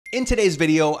In today's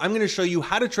video, I'm going to show you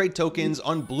how to trade tokens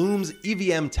on Bloom's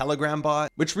EVM Telegram bot,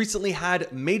 which recently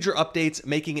had major updates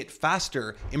making it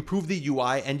faster, improve the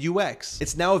UI and UX.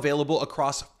 It's now available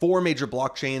across 4 major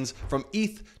blockchains from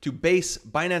ETH to Base,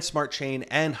 Binance Smart Chain,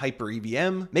 and Hyper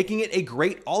EVM, making it a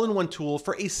great all-in-one tool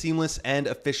for a seamless and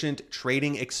efficient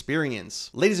trading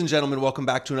experience. Ladies and gentlemen, welcome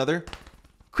back to another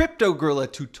Crypto Gorilla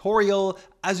tutorial.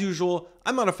 As usual,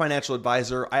 I'm not a financial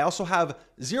advisor. I also have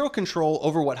zero control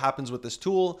over what happens with this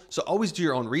tool, so always do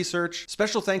your own research.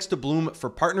 Special thanks to Bloom for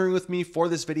partnering with me for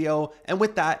this video. And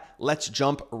with that, let's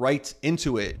jump right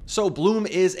into it. So Bloom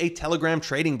is a Telegram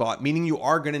trading bot, meaning you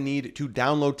are going to need to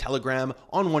download Telegram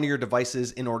on one of your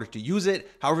devices in order to use it.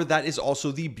 However, that is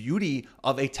also the beauty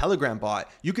of a Telegram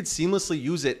bot. You could seamlessly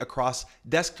use it across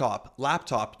desktop,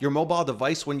 laptop, your mobile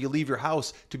device when you leave your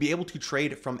house to be able to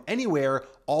trade from anywhere,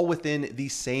 all within the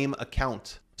same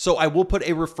account. So I will put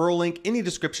a referral link in the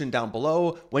description down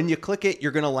below. When you click it,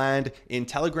 you're going to land in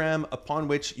Telegram, upon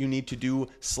which you need to do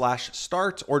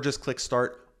 /start or just click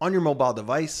start on your mobile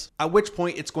device, at which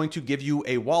point it's going to give you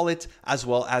a wallet as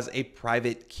well as a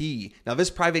private key. Now this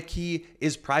private key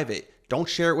is private. Don't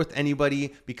share it with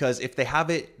anybody, because if they have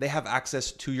it, they have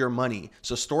access to your money.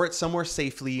 So store it somewhere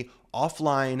safely,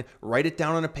 offline, write it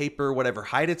down on a paper, whatever,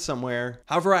 hide it somewhere.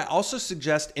 However, I also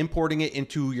suggest importing it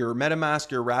into your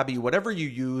MetaMask, your Rabby, whatever you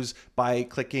use, by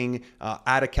clicking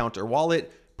add account or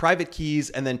wallet, private keys,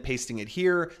 and then pasting it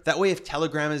here. That way, if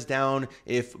Telegram is down,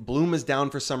 if Bloom is down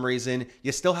for some reason,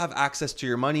 you still have access to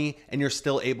your money and you're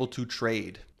still able to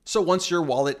trade. So once your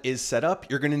wallet is set up,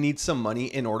 you're going to need some money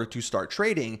in order to start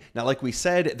trading. Now, like we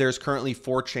said, there's currently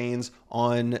 4 chains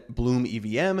on Bloom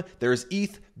EVM. There's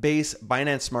ETH, Base,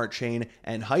 Binance Smart Chain,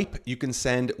 and Hype. You can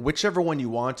send whichever one you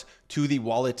want to the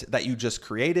wallet that you just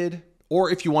created. Or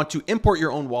if you want to import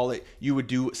your own wallet, you would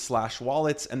do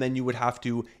 /wallets, and then you would have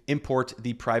to import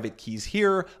the private keys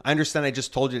here. I understand I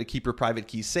just told you to keep your private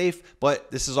keys safe,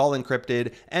 but this is all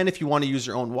encrypted. And if you want to use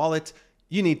your own wallet,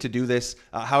 you need to do this.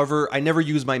 However, I never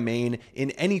use my main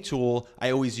in any tool.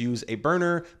 I always use a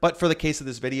burner, but for the case of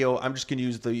this video, I'm just gonna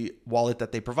use the wallet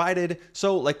that they provided.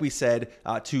 So like we said,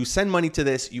 to send money to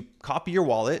this, you copy your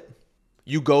wallet,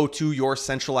 you go to your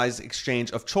centralized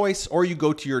exchange of choice, or you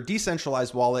go to your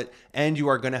decentralized wallet, and you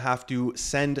are gonna have to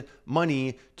send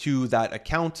money to that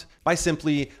account by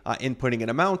simply inputting an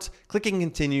amount, clicking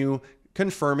continue,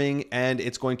 confirming, and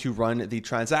it's going to run the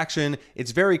transaction.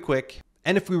 It's very quick.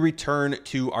 And if we return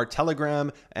to our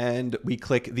Telegram and we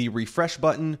click the refresh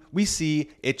button, we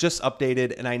see it just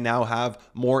updated and I now have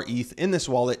more ETH in this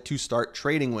wallet to start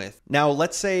trading with. Now,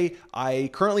 let's say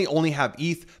I currently only have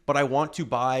ETH, but I want to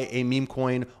buy a meme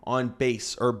coin on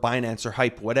Base or Binance or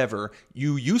Hype, whatever.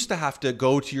 You used to have to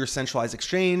go to your centralized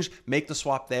exchange, make the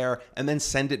swap there, and then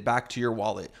send it back to your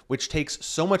wallet, which takes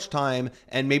so much time,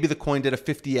 and maybe the coin did a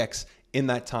 50x in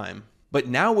that time. But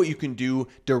now what you can do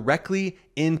directly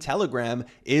in Telegram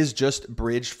is just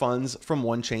bridge funds from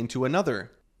one chain to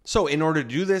another. So in order to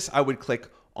do this, I would click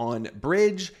on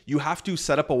bridge. You have to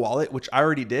set up a wallet, which I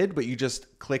already did, but you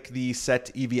just click the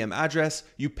set EVM address,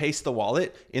 you paste the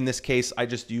wallet. In this case, I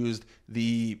just used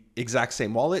the exact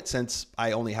same wallet since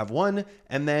I only have one.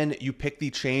 And then you pick the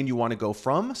chain you want to go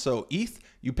from. So ETH,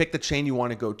 you pick the chain you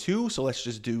want to go to. So let's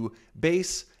just do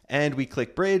Base. And we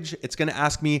click bridge. It's going to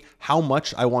ask me how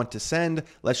much I want to send.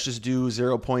 Let's just do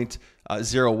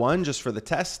 0.01 just for the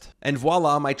test. And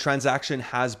voila, my transaction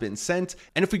has been sent.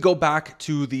 And if we go back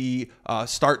to the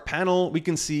start panel, we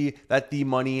can see that the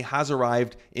money has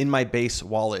arrived in my Base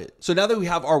wallet. So now that we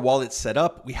have our wallet set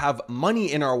up, we have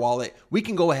money in our wallet, we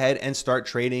can go ahead and start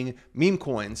trading meme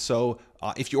coins. So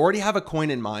if you already have a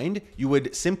coin in mind, you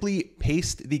would simply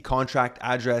paste the contract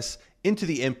address into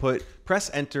the input, press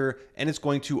enter, and it's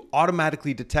going to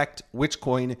automatically detect which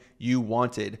coin you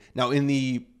wanted. Now, in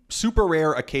the super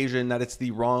rare occasion that it's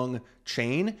the wrong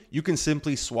chain, you can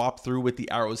simply swap through with the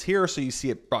arrows here. So you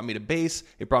see it brought me to Base,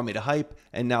 it brought me to Hype,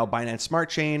 and now Binance Smart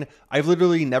Chain. I've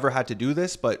literally never had to do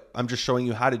this, but I'm just showing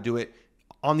you how to do it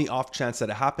on the off chance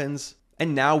that it happens.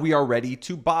 And now we are ready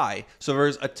to buy. So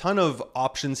there's a ton of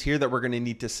options here that we're going to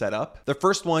need to set up. The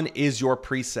first one is your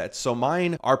presets. So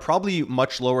mine are probably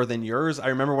much lower than yours. I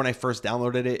remember when I first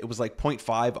downloaded it, it was like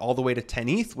 0.5 all the way to 10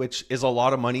 ETH, which is a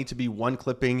lot of money to be one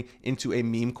clipping into a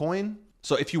meme coin.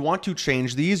 So if you want to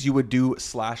change these, you would do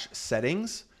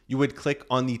 /settings. You would click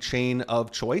on the chain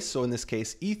of choice. So in this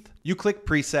case, ETH, you click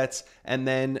presets, and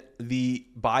then the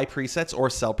buy presets or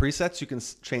sell presets, you can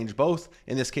change both.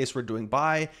 In this case, we're doing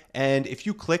buy. And if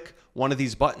you click one of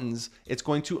these buttons, it's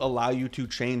going to allow you to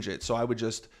change it. So I would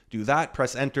just do that,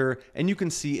 press enter, and you can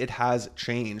see it has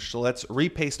changed. So let's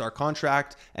repaste our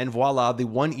contract, and voila, the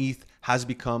 1 ETH has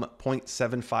become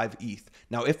 0.75 ETH.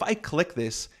 Now, if I click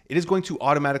this, it is going to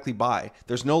automatically buy.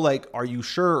 There's no like, are you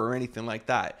sure, or anything like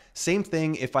that. Same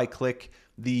thing if I click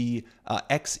the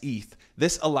X ETH.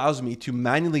 This allows me to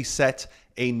manually set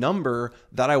a number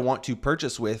that I want to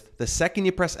purchase with. The second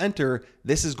you press enter,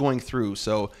 this is going through.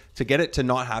 So to get it to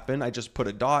not happen, I just put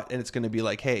a dot and it's going to be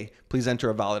like, hey, please enter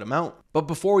a valid amount. But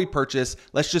before we purchase,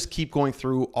 let's just keep going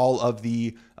through all of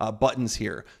the buttons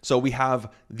here. So we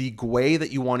have the GWAY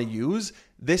that you want to use.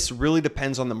 This really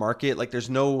depends on the market. Like there's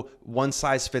no one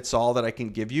size fits all that I can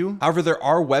give you. However, there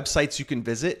are websites you can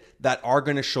visit that are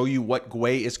going to show you what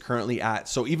GWAY is currently at.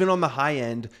 So even on the high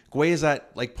end, GWAY is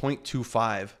at like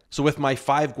 0.25. So with my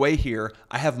 5 GWAY here,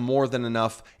 I have more than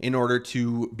enough in order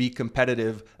to be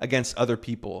competitive against other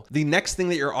people. The next thing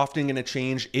that you're often going to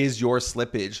change is your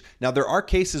slippage. Now there are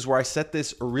cases where I set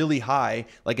this really high.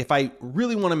 Like if I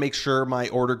really want to make sure my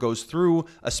order goes through,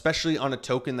 especially on a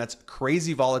token that's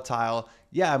crazy volatile,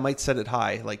 yeah, I might set it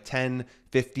high, like 10,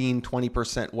 15,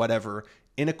 20%, whatever.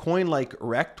 In a coin like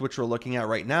Rect, which we're looking at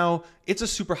right now, it's a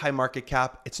super high market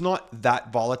cap. It's not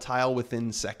that volatile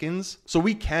within seconds. So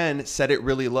we can set it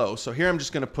really low. So here I'm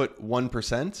just going to put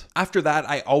 1%. After that,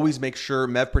 I always make sure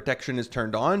MEV protection is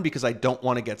turned on because I don't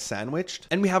want to get sandwiched.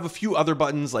 And we have a few other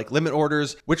buttons like limit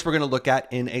orders, which we're going to look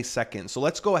at in a second. So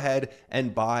let's go ahead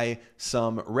and buy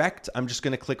some Rect. I'm just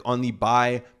going to click on the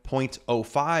buy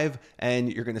 0.05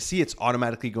 and you're going to see it's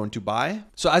automatically going to buy.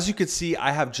 So as you can see,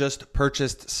 I have just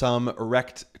purchased some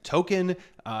Rect token.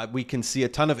 We can see a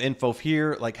ton of info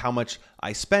here, like how much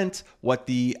I spent, what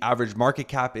the average market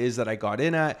cap is that I got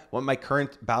in at, what my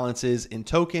current balance is in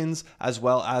tokens, as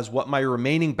well as what my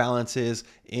remaining balance is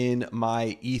in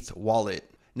my ETH wallet.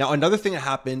 Now, another thing that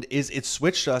happened is it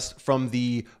switched us from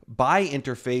the buy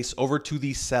interface over to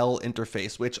the sell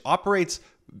interface, which operates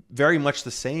very much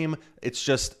the same. It's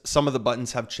just some of the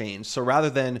buttons have changed. So rather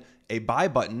than a buy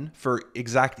button for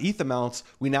exact ETH amounts,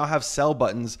 we now have sell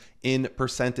buttons in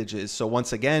percentages. So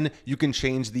once again, you can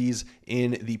change these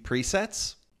in the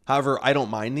presets. However, I don't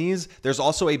mind these. There's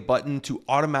also a button to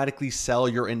automatically sell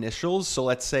your initials. So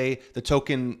let's say the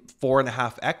token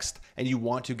 4.5x'd and you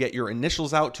want to get your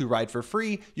initials out to ride for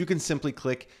free, you can simply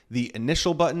click the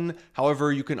initial button.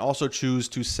 However, you can also choose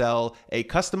to sell a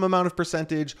custom amount of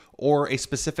percentage or a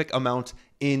specific amount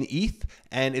in ETH,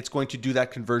 and it's going to do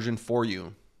that conversion for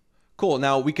you. Cool.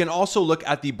 Now we can also look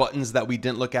at the buttons that we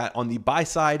didn't look at on the buy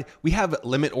side. We have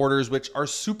limit orders, which are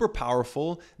super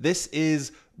powerful. This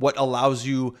is what allows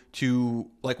you to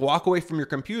like walk away from your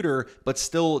computer, but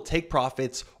still take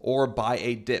profits or buy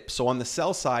a dip. So on the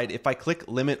sell side, if I click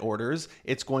limit orders,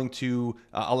 it's going to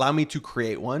allow me to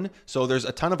create one. So there's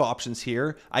a ton of options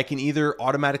here. I can either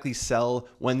automatically sell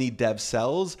when the dev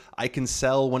sells. I can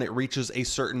sell when it reaches a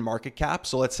certain market cap.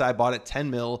 So let's say I bought at 10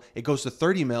 mil, it goes to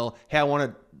 30 mil. Hey, I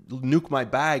want to nuke my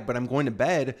bag, but I'm going to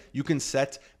bed. You can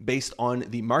set based on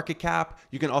the market cap.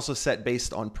 You can also set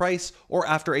based on price or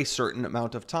after a certain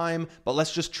amount of time, but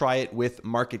let's just try it with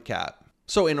market cap.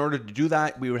 So in order to do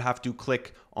that, we would have to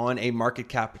click on a market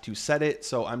cap to set it.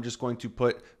 So I'm just going to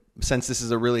put, since this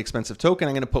is a really expensive token,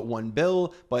 I'm going to put 1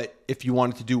 bill, but if you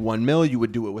wanted to do 1 mil, you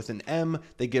would do it with an M.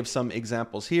 They give some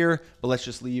examples here, but let's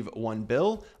just leave 1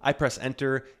 bill. I press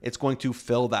enter. It's going to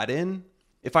fill that in.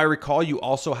 If I recall, you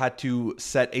also had to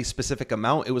set a specific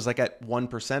amount. It was like at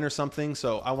 1% or something.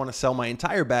 So I want to sell my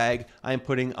entire bag. I am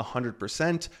putting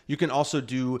 100%. You can also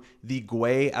do the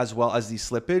GWAY as well as the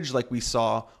slippage like we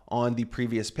saw on the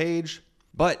previous page.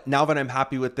 But now that I'm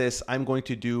happy with this, I'm going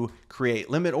to do create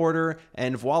limit order,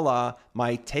 and voila,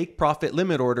 my take profit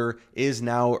limit order is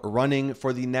now running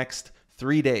for the next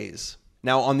 3 days.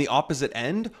 Now on the opposite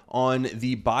end, on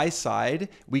the buy side,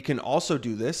 we can also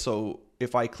do this. So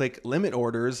if I click limit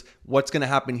orders, what's going to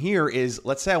happen here is,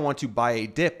 let's say I want to buy a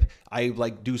dip. I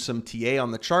like do some TA on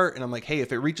the chart and I'm like, hey,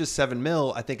 if it reaches 7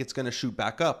 mil, I think it's going to shoot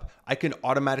back up. I can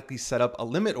automatically set up a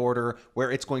limit order where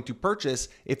it's going to purchase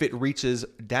if it reaches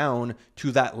down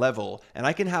to that level. And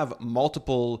I can have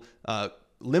multiple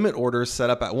limit orders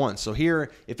set up at once. So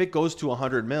here, if it goes to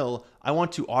 100 mil, I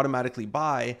want to automatically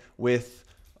buy with,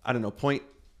 I don't know,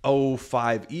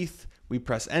 0.05 ETH. We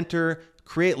press enter,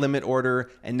 create limit order,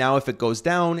 and now if it goes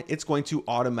down, it's going to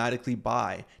automatically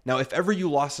buy. Now, if ever you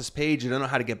lost this page, you don't know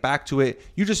how to get back to it,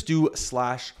 you just do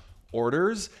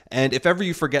 /orders. And if ever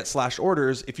you forget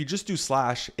 /orders, if you just do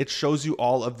 /, it shows you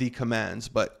all of the commands.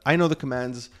 But I know the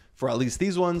commands for at least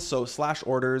these ones. So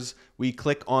 /orders, we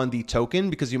click on the token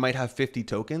because you might have 50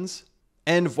 tokens.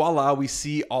 And voila, we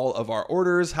see all of our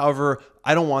orders. However,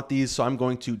 I don't want these, so I'm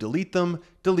going to delete them,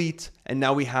 delete, and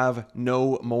now we have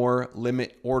no more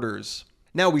limit orders.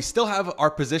 Now we still have our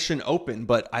position open,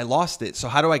 but I lost it. So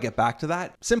how do I get back to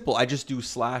that? Simple, I just do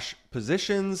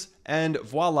positions, and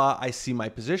voila, I see my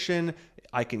position.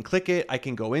 I can click it, I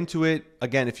can go into it.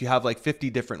 Again, if you have like 50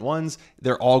 different ones,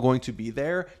 they're all going to be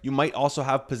there. You might also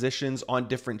have positions on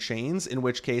different chains, in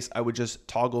which case I would just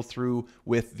toggle through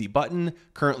with the button.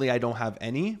 Currently, I don't have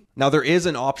any. Now there is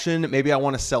an option, maybe I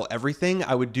want to sell everything.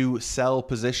 I would do sell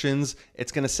positions.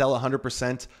 It's going to sell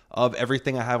 100% of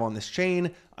everything I have on this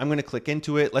chain. I'm going to click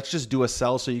into it. Let's just do a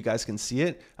sell so you guys can see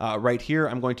it. Right here,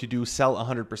 I'm going to do sell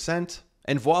 100%.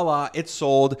 And voila, it's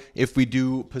sold. If we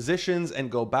do positions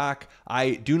and go back,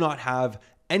 I do not have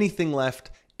anything left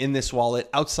in this wallet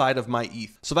outside of my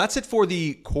ETH. So that's it for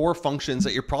the core functions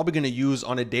that you're probably going to use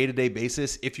on a day-to-day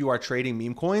basis if you are trading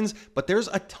meme coins, but there's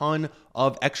a ton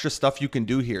of extra stuff you can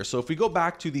do here. So if we go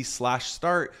back to the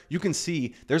 /start, you can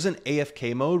see there's an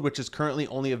AFK mode, which is currently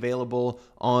only available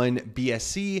on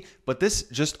BSC, but this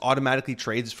just automatically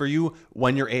trades for you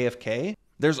when you're AFK.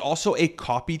 There's also a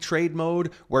copy trade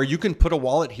mode where you can put a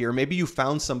wallet here. Maybe you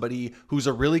found somebody who's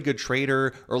a really good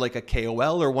trader or like a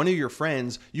KOL or one of your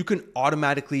friends. You can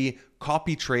automatically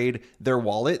copy trade their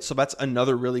wallet. So that's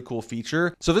another really cool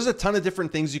feature. So there's a ton of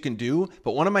different things you can do,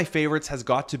 but one of my favorites has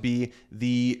got to be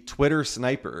the Twitter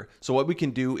sniper. So what we can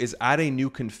do is add a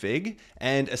new config,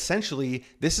 and essentially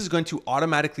this is going to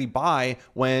automatically buy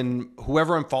when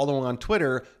whoever I'm following on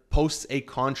Twitter posts a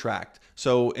contract.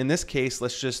 So in this case,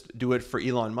 let's just do it for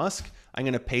Elon Musk. I'm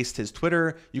going to paste his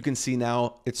Twitter. You can see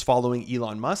now it's following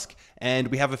Elon Musk, and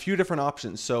we have a few different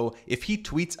options. So if he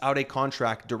tweets out a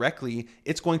contract directly,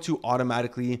 it's going to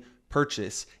automatically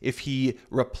purchase. If he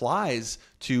replies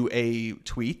to a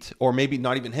tweet, or maybe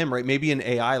not even him, right? Maybe an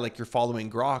AI, like you're following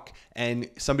Grok, and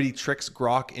somebody tricks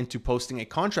Grok into posting a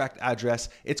contract address,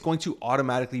 it's going to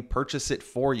automatically purchase it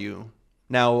for you.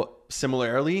 Now,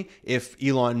 similarly, if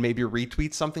Elon maybe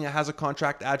retweets something that has a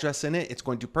contract address in it, it's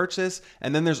going to purchase.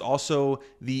 And then there's also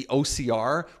the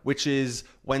OCR, which is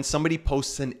when somebody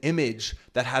posts an image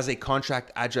that has a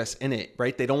contract address in it,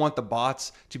 right? They don't want the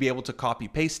bots to be able to copy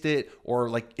paste it, or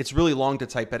like it's really long to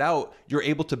type it out. You're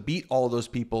able to beat all of those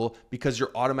people because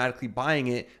you're automatically buying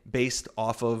it based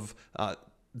off of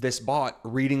this bot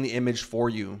reading the image for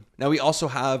you. Now we also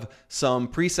have some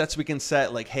presets we can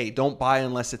set, like, hey, don't buy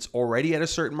unless it's already at a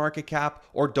certain market cap,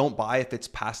 or don't buy if it's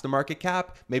past the market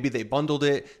cap. Maybe they bundled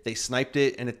it, they sniped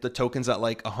it, and if the token's at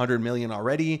like 100 million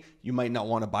already, you might not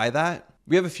want to buy that.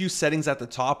 We have a few settings at the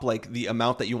top, like the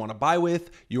amount that you want to buy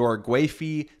with, your GUI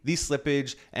fee, the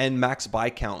slippage, and max buy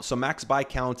count. So max buy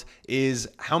count is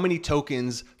how many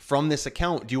tokens from this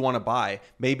account do you want to buy?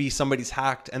 Maybe somebody's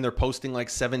hacked and they're posting like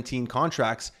 17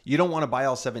 contracts. You don't want to buy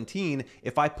all 17.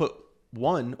 If I put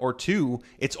 1 or 2,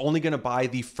 it's only going to buy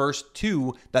the first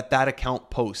 2 that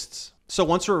account posts. So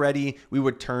once we're ready, we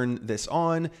would turn this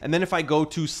on. And then if I go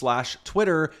to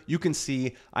 /Twitter, you can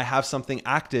see I have something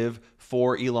active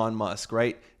for Elon Musk,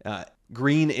 right?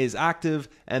 Green is active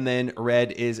and then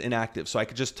red is inactive. So I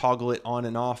could just toggle it on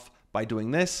and off by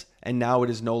doing this, and now it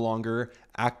is no longer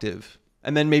active.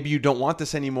 And then maybe you don't want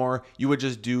this anymore. You would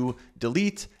just do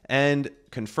delete and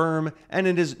confirm, and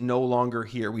it is no longer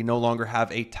here. We no longer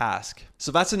have a task.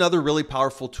 So that's another really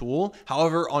powerful tool.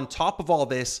 However, on top of all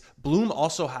this, Bloom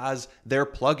also has their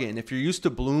plugin. If you're used to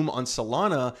Bloom on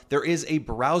Solana, there is a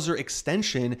browser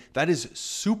extension that is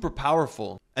super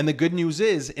powerful. And the good news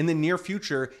is, in the near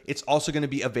future, it's also going to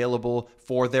be available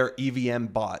for their EVM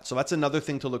bot. So that's another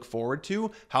thing to look forward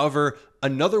to. However,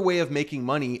 another way of making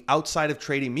money outside of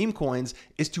trading meme coins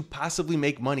is to passively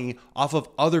make money off of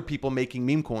other people making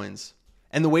meme coins.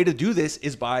 And the way to do this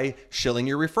is by shilling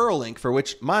your referral link, for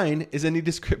which mine is in the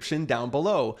description down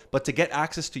below. But to get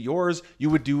access to yours, you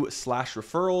would do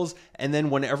 /referrals. And then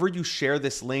whenever you share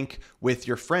this link with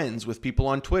your friends, with people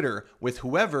on Twitter, with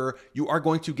whoever, you are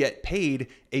going to get paid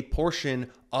a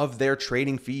portion of their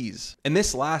trading fees. And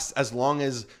this lasts as long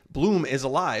as Bloom is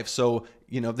alive. So,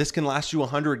 this can last you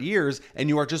 100 years and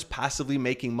you are just passively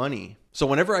making money. So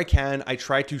whenever I can, I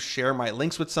try to share my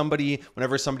links with somebody.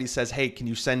 Whenever somebody says, hey, can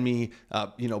you send me,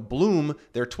 Bloom,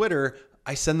 their Twitter,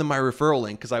 I send them my referral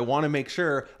link because I want to make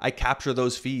sure I capture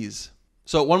those fees.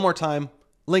 So one more time,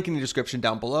 link in the description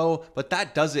down below. But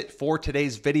that does it for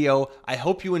today's video. I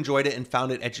hope you enjoyed it and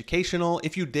found it educational.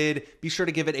 If you did, be sure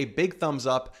to give it a big thumbs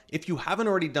up. If you haven't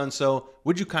already done so,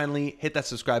 would you kindly hit that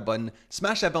subscribe button,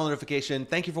 smash that bell notification.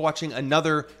 Thank you for watching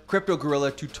another Crypto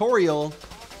Gorilla tutorial.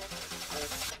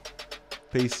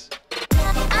 Peace.